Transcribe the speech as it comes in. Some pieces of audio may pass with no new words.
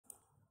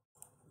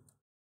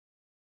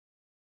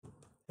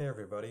Hey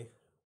everybody,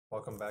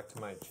 welcome back to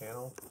my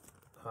channel.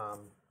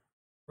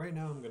 Right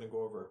now I'm going to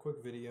go over a quick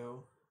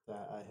video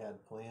that I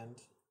had planned.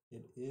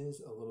 It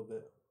is a little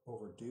bit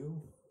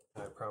overdue.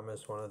 I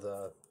promised one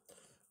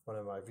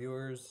of my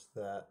viewers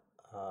that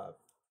that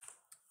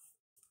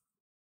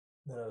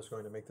I was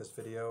going to make this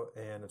video,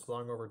 and it's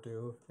long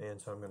overdue,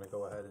 and so I'm going to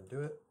go ahead and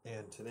do it.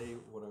 And today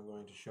what I'm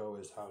going to show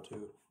is how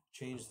to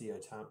change the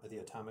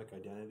atomic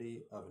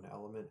identity of an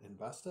element in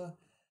VESTA.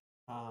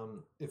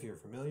 If you're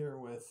familiar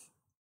with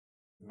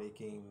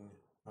making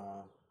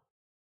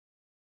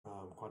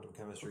quantum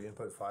chemistry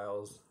input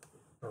files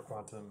or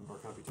quantum or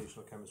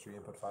computational chemistry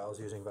input files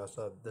using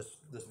VESTA,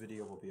 this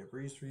video will be a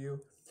breeze for you.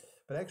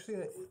 But actually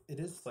it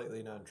is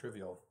slightly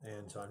non-trivial,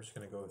 and so I'm just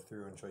going to go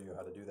through and show you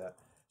how to do that.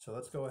 So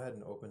let's go ahead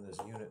and open this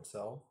unit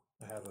cell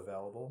I have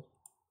available.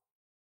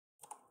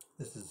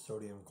 This is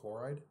sodium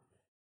chloride,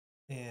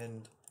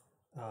 and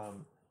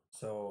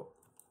so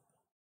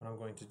what I'm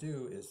going to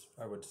do is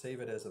I would save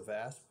it as a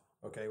VASP,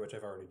 okay, which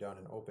I've already done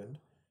and opened.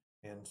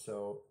 And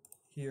so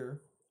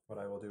here, what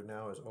I will do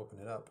now is open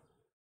it up.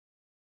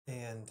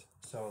 And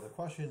so the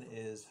question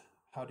is,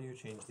 how do you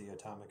change the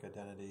atomic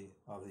identity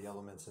of the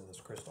elements in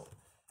this crystal?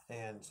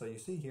 And so you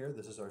see here,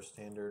 this is our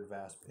standard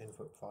VASP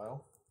input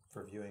file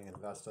for viewing in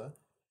VESTA.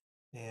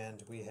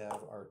 And we have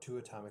our two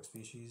atomic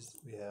species.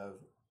 We have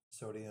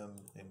sodium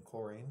and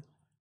chlorine,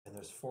 and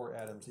there's 4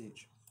 atoms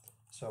each.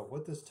 So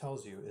what this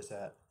tells you is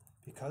that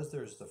because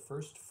there's the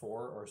first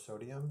 4 are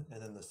sodium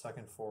and then the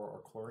second 4 are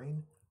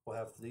chlorine, we'll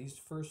have these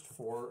first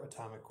 4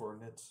 atomic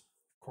coordinates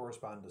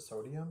correspond to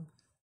sodium,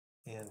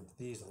 and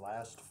these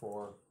last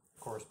 4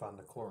 correspond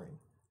to chlorine.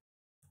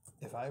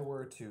 If I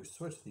were to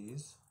switch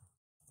these,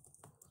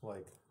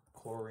 like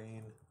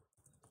chlorine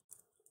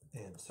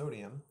and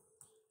sodium,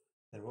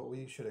 then what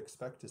we should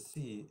expect to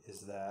see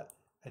is that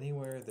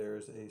anywhere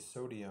there's a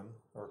sodium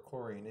or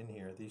chlorine in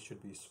here, these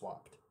should be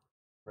swapped,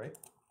 right?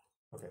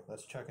 Okay,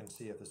 let's check and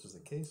see if this is the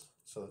case.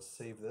 So let's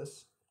save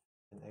this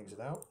and exit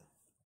out.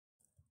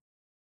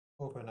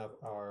 Open up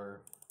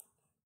our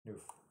new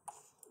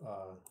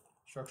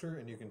structure,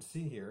 and you can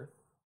see here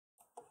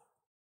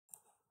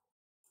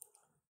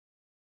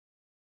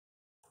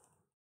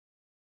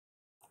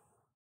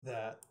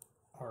that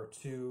our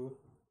two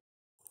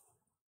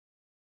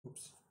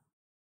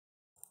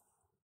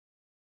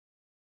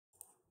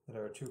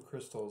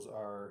crystals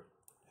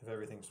have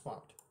everything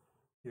swapped.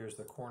 Here's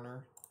the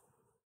corner,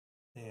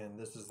 and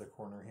this is the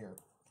corner here,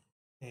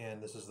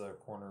 and this is the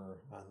corner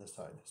on this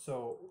side.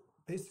 So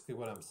basically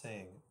what I'm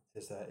saying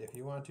is that if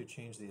you want to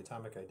change the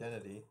atomic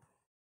identity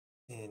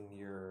in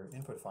your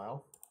input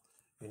file,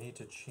 you need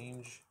to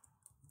change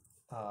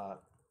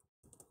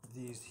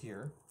these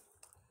here.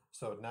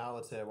 So now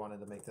let's say I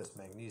wanted to make this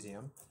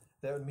magnesium.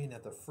 That would mean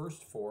that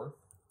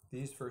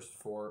these first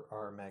four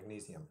are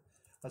magnesium.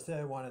 Let's say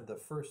I wanted the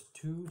first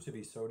 2 to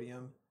be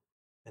sodium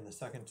and the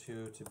second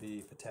 2 to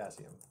be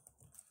potassium.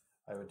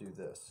 I would do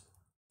this: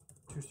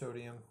 2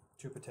 sodium,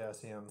 2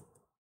 potassium,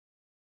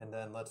 and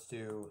then let's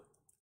do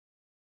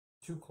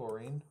 2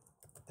 chlorine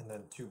and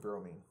then 2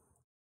 bromine.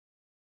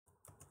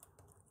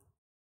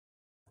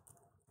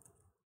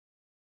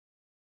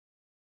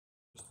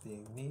 Just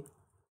being neat.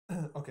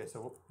 Okay,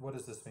 so what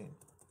does this mean?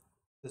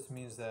 This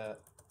means that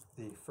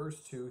the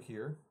first 2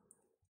 here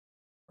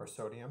are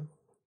sodium,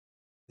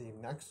 the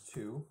next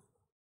 2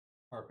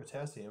 are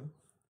potassium,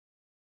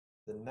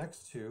 the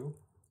next 2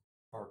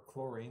 are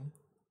chlorine,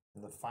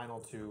 and the final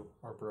 2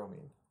 are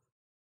bromine.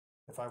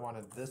 If I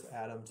wanted this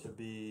atom to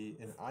be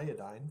an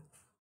iodine,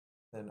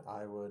 then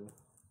I would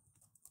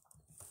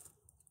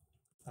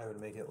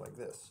make it like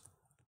this.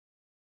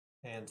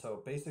 And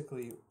so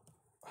basically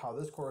how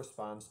this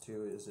corresponds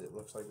to is it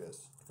looks like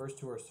this. First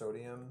 2 are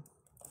sodium,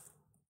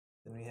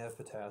 then we have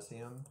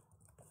potassium,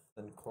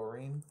 then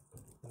chlorine,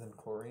 and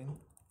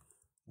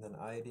then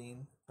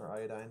iodine or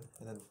iodine,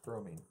 and then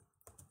bromine.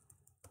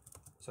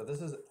 So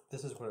this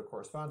is what it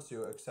corresponds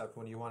to, except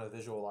when you want to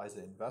visualize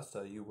it in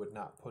VESTA, you would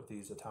not put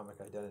these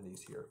atomic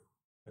identities here.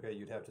 Okay,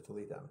 you'd have to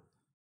delete them.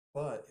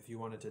 But if you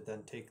wanted to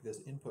then take this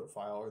input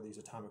file or these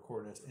atomic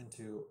coordinates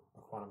into a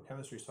quantum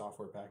chemistry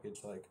software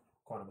package like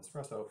Quantum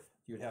Espresso,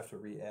 you'd have to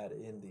re-add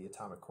in the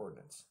atomic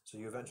coordinates. So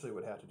you eventually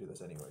would have to do this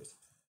anyways.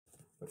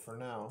 But for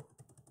now,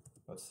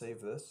 let's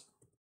save this.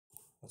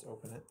 Let's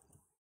open it.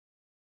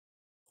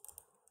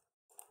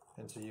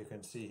 And so you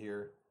can see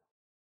here,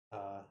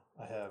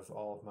 I have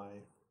all of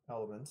my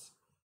elements.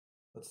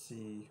 Let's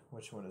see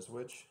which one is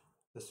which.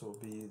 This will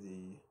be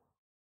the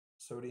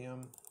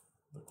sodium,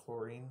 the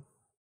chlorine.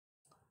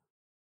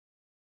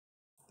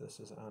 This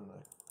is on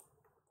the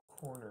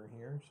corner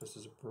here. So this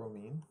is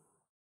bromine.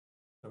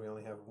 So we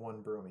only have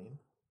 1 bromine,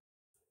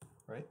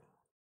 right?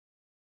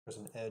 There's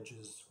an edge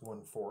is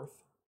 1/4.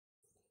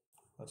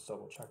 Let's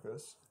double check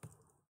this.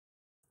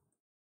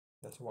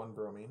 That's 1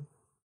 bromine.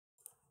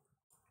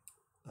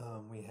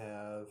 We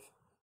have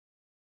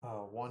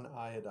 1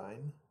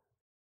 iodine.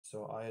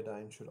 So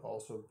iodine should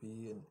also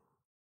be an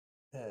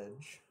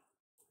edge.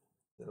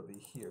 It'll be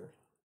here.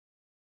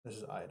 This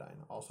is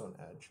iodine, also an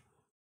edge.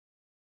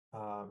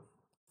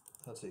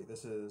 Let's see,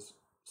 this is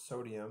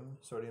sodium.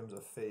 Sodium's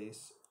a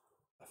face.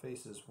 A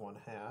face is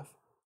 1/2.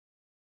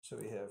 So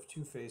we have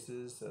two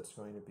faces. That's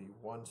going to be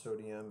 1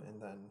 sodium,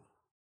 and then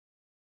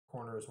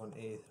corner is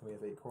 1/8. We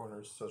have 8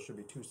 corners, so it should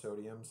be 2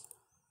 sodiums.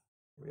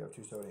 We have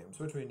 2 sodiums,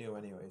 which we knew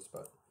anyways,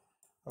 but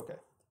okay.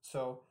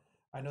 So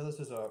I know this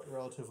is a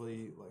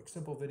relatively like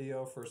simple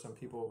video for some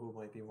people who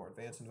might be more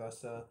advanced in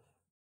VESTA.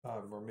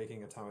 We're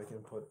making atomic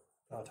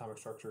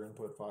structure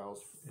input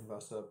files in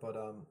VESTA, but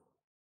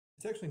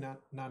it's actually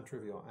not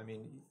non-trivial. I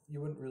mean,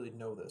 you wouldn't really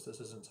know this. This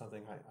isn't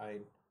something I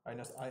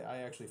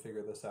actually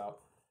figured this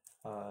out.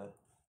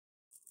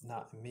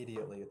 Not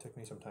immediately. It took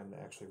me some time to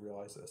actually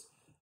realize this.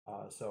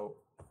 So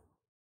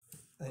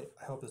I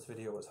hope this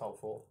video was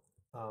helpful.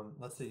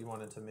 Let's say you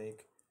wanted to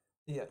make,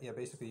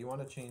 basically you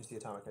want to change the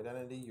atomic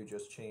identity. You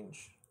just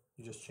change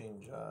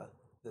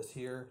this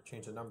here,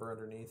 change the number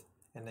underneath,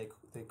 and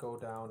they go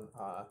down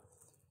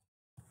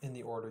in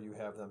the order you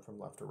have them from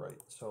left to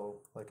right.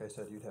 So like I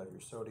said, you'd have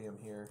your sodium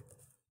here,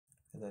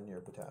 and then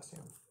your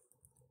potassium,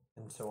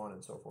 and so on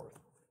and so forth.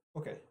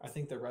 Okay, I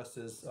think the rest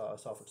is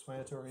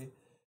self-explanatory.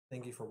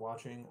 Thank you for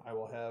watching. I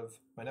will have,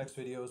 my next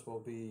videos will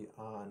be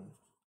on,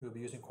 we'll be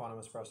using quantum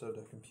espresso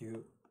to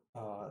compute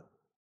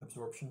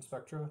absorption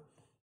spectra.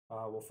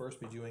 We'll first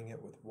be doing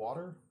it with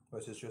water,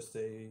 which is just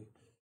a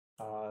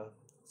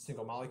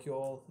single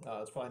molecule.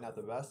 It's probably not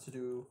the best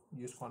to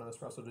use quantum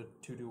espresso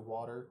to do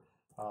water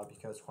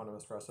because quantum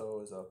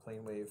espresso is a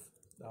plane wave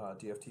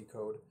DFT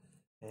code,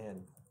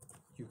 and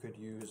you could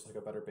use like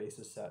a better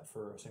basis set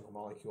for a single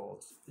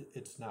molecule.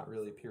 It's not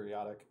really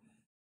periodic.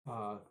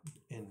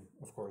 And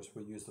of course,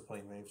 we use the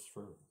plane waves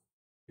for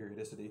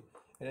periodicity.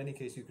 In any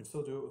case, you can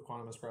still do it with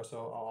quantum espresso.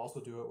 I'll also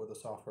do it with a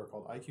software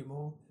called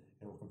IQmol,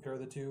 and we'll compare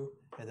the two.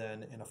 And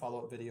then in a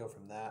follow-up video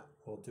from that,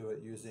 we'll do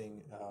it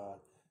using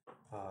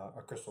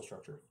a crystal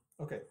structure.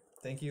 Okay,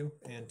 thank you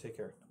and take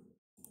care.